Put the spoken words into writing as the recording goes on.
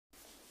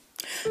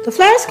The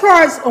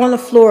flashcards on the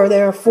floor,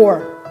 there are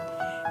four.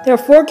 There are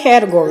four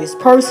categories: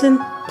 person,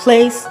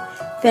 place,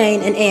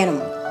 thing, and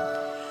animal.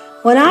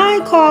 When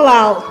I call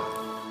out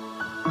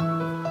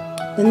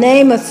the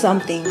name of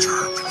something,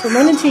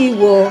 Serenity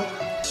will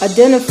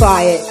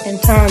identify it in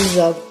terms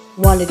of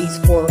one of these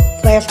four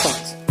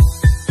flashcards.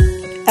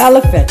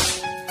 Elephant.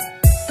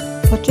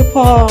 Put your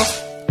paw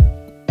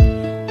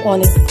on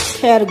the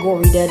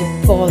category that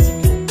it falls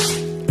into.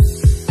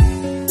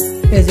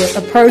 Is it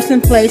a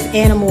person, place,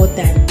 animal, or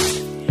thing?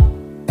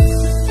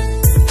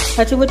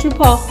 Touch it with your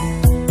paw.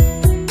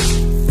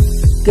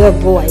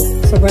 Good boy.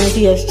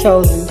 Serenity has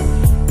chosen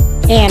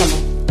animal.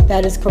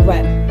 That is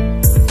correct.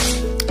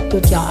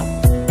 Good job.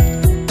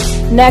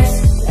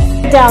 Next,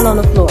 down on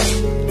the floor.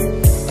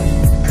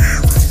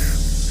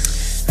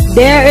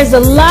 There is a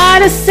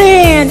lot of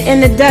sand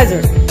in the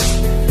desert.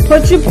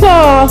 Put your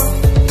paw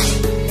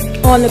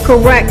on the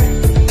correct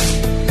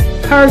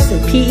person,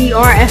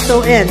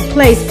 P-E-R-S-O-N,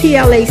 place,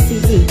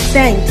 P-L-A-C-E,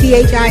 thing,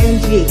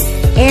 T-H-I-N-G,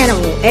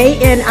 animal,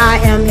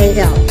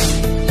 A-N-I-M-A-L.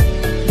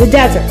 The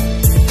desert.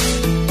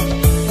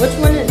 Which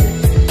one is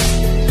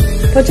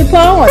it? Put your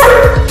paw on it.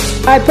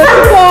 Alright, put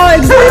your paw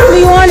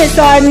exactly on it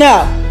so I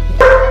know.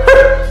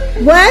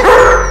 What?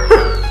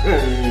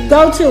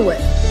 Go to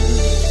it.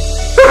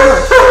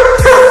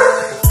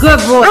 Good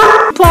boy.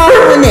 Paw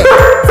on it.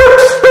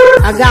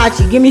 I got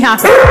you. Give me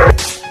half.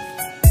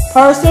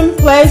 Person,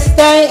 place,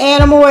 thing,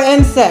 animal, or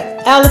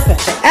insect. Elephant.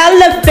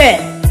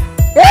 Elephant.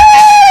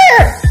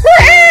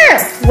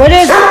 What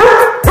is it?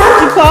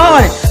 Put your paw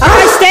on it.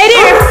 Alright, stay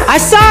there. I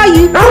saw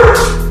you.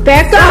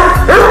 Back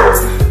up.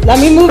 Let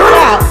me move it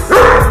out.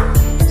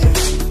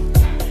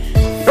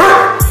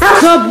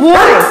 Good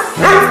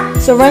boy.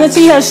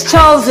 Serenity has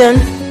chosen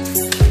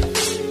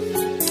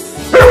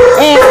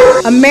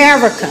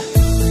America.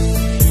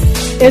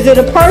 Is it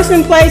a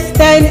person, place,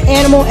 thing,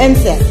 animal,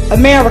 insect?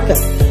 America.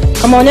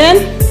 Come on in.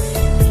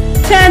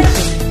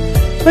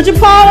 Attention. Put your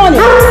paw on it.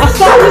 I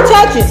saw you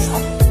touch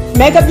it.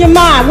 Make up your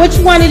mind. Which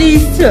one of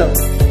these two?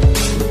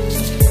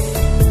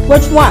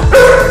 Which one?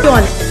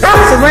 On it.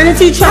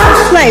 Serenity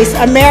chose place.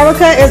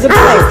 America is a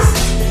place.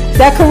 Is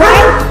that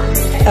correct?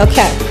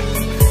 Okay.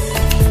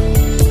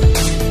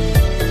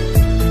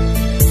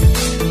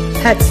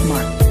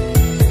 PetSmart.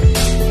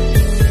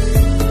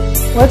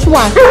 Which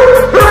one?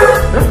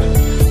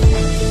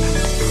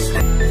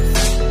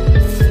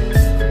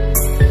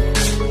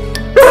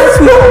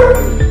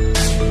 PetSmart.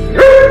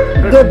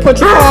 Good. Put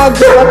your paw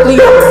directly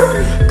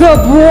on.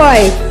 Good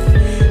boy.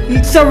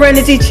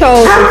 Serenity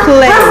chose the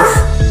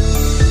place.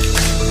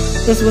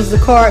 This was the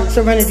card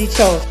Serenity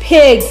chose.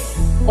 Pig.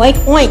 Oink,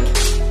 oink.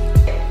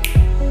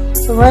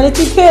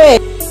 Serenity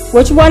pig.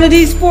 Which one of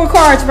these four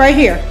cards right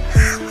here?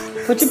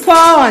 Put your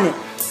paw on it.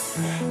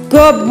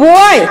 Good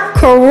boy.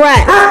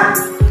 Correct.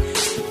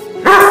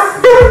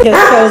 You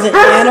have chosen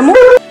animal.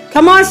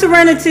 Come on,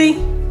 Serenity.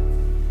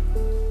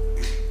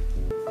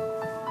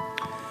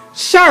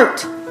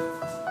 Shirt.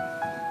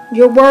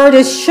 Your word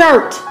is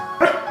shirt.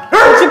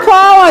 Put your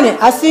paw on it.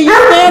 I see you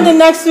standing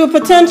next to a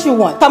potential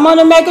one. Come on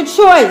and make a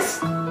choice.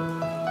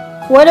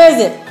 What is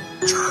it?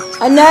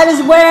 Annette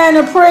is wearing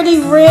a pretty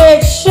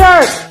red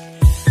shirt.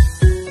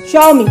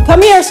 Show me.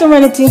 Come here,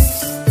 Serenity.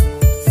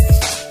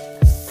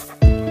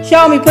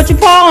 Show me. Put your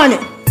paw on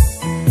it.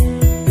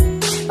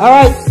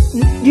 Alright.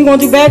 You gonna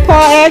do back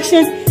paw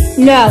action?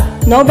 No.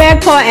 No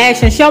back paw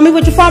action. Show me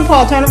with your front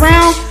paw. Turn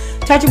around.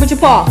 Touch it with your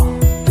paw.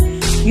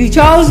 You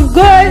chose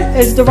good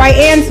is the right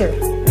answer.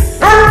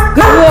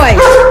 Good boy.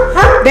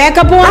 Back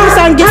up on it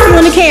so I can get you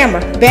on the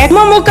camera. Back. Come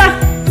on, Mocha.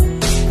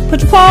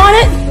 Put your paw on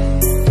it.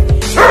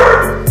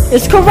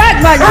 It's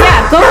correct, right?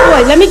 Yeah, good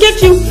boy. Let me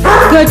get you.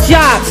 Good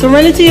job.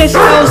 Serenity is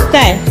chose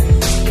thing.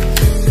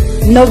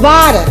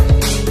 Nevada.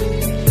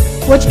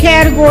 Which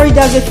category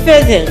does it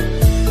fit in?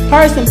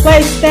 Person,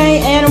 place,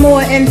 thing, animal,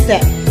 or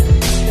insect?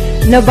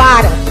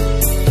 Nevada.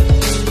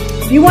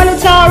 You want to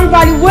tell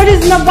everybody, what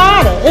is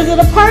Nevada? Is it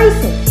a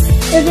person?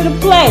 Is it a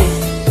place?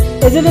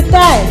 Is it a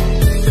thing?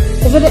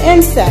 Is it an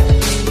insect?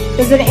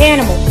 Is it an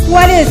animal?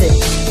 What is it?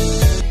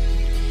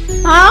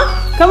 Huh?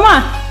 Come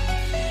on.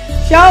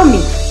 Show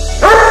me.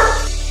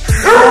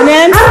 And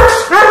then,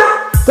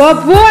 good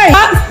boy.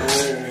 Up.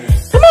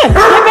 Come on,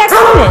 get back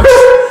on it.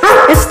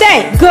 And stay.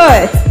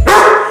 Good.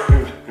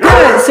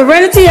 Good.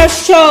 Serenity has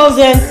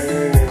chosen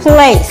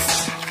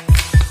place.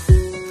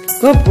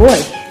 Good boy.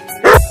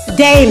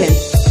 Damon.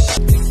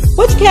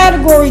 Which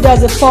category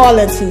does it fall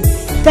into?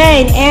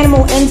 Thing,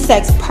 animal,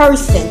 insects,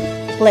 person,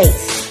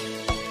 place.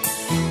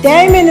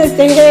 Damon is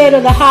the head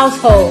of the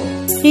household.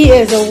 He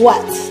is a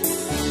what?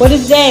 What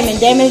is Damon?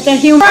 Damon is a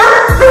human.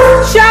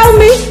 Show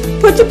me.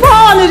 Put your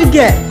paw on it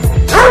again.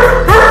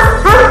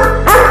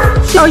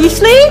 Show you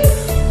sleep?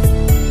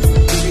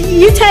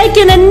 You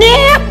taking a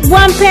nap?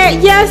 One pair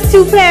yes,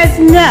 two pairs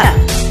no.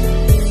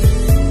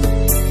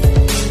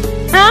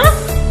 Huh?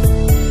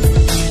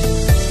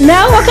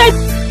 No? Okay.